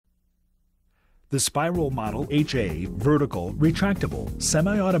The SPIROL Model HA vertical, retractable,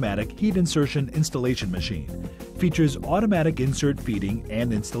 semi-automatic heat insertion installation machine features automatic insert feeding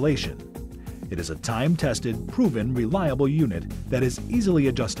and installation. It is a time-tested, proven, reliable unit that is easily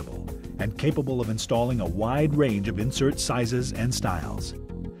adjustable and capable of installing a wide range of insert sizes and styles.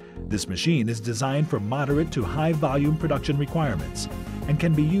 This machine is designed for moderate to high-volume production requirements and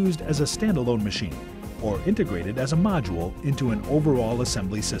can be used as a standalone machine or integrated as a module into an overall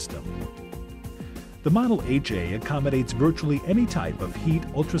assembly system. The Model HA accommodates virtually any type of heat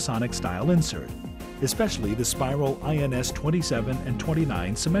ultrasonic style insert, especially the SPIROL INS 27 and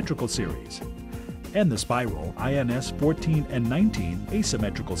 29 symmetrical series, and the SPIROL INS 14 and 19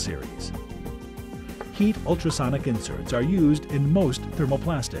 asymmetrical series. Heat ultrasonic inserts are used in most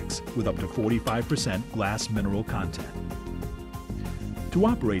thermoplastics with up to 45% glass mineral content. To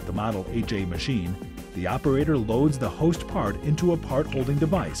operate the Model HA machine, the operator loads the host part into a part-holding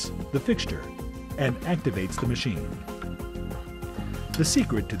device, the fixture, and activates the machine. The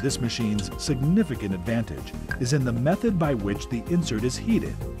secret to this machine's significant advantage is in the method by which the insert is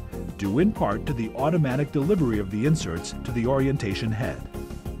heated, due in part to the automatic delivery of the inserts to the orientation head.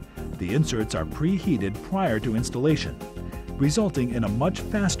 The inserts are preheated prior to installation, resulting in a much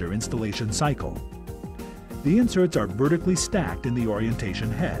faster installation cycle. The inserts are vertically stacked in the orientation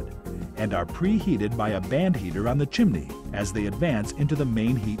head and are preheated by a band heater on the chimney as they advance into the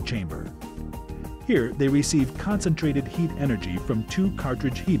main heat chamber. Here, they receive concentrated heat energy from two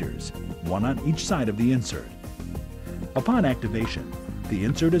cartridge heaters, one on each side of the insert. Upon activation, the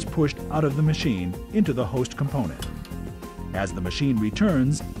insert is pushed out of the machine into the host component. As the machine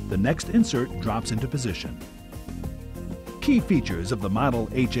returns, the next insert drops into position. Key features of the Model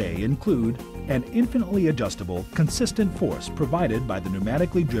HA include an infinitely adjustable, consistent force provided by the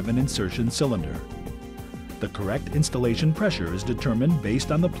pneumatically driven insertion cylinder. The correct installation pressure is determined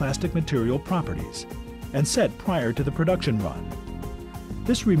based on the plastic material properties and set prior to the production run.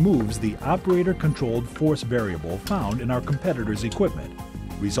 This removes the operator-controlled force variable found in our competitors' equipment,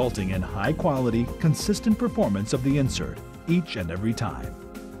 resulting in high-quality, consistent performance of the insert each and every time.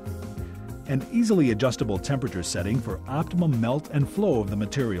 An easily adjustable temperature setting for optimum melt and flow of the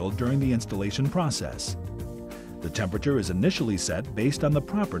material during the installation process. The temperature is initially set based on the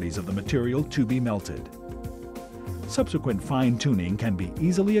properties of the material to be melted. Subsequent fine-tuning can be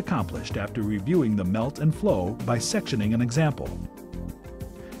easily accomplished after reviewing the melt and flow by sectioning an example.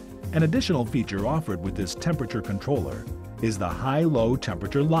 An additional feature offered with this temperature controller is the high-low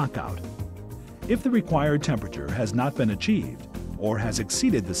temperature lockout. If the required temperature has not been achieved or has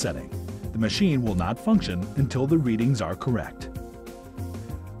exceeded the setting, the machine will not function until the readings are correct.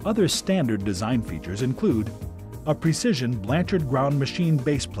 Other standard design features include a precision Blanchard ground machine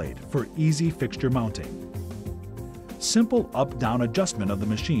baseplate for easy fixture mounting, simple up-down adjustment of the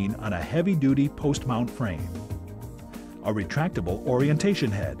machine on a heavy-duty post-mount frame, a retractable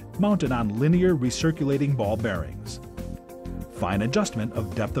orientation head mounted on linear recirculating ball bearings, fine adjustment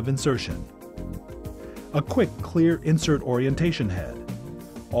of depth of insertion, a quick clear insert orientation head.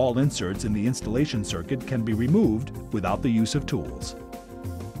 All inserts in the installation circuit can be removed without the use of tools.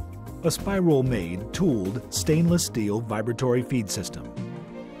 A SPIROL-made, tooled, stainless steel vibratory feed system.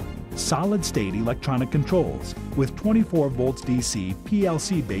 Solid-state electronic controls with 24 volts DC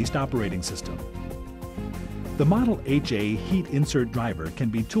PLC-based operating system. The Model HA heat insert driver can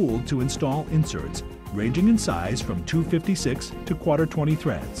be tooled to install inserts ranging in size from 256 to 1/4-20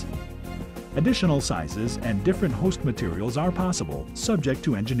 threads. Additional sizes and different host materials are possible, subject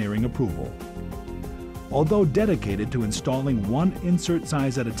to engineering approval. Although dedicated to installing one insert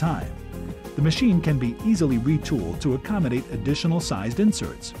size at a time, the machine can be easily retooled to accommodate additional sized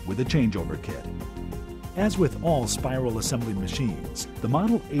inserts with a changeover kit. As with all SPIROL assembly machines, the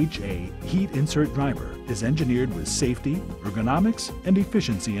Model HA heat insert driver is engineered with safety, ergonomics, and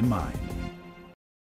efficiency in mind.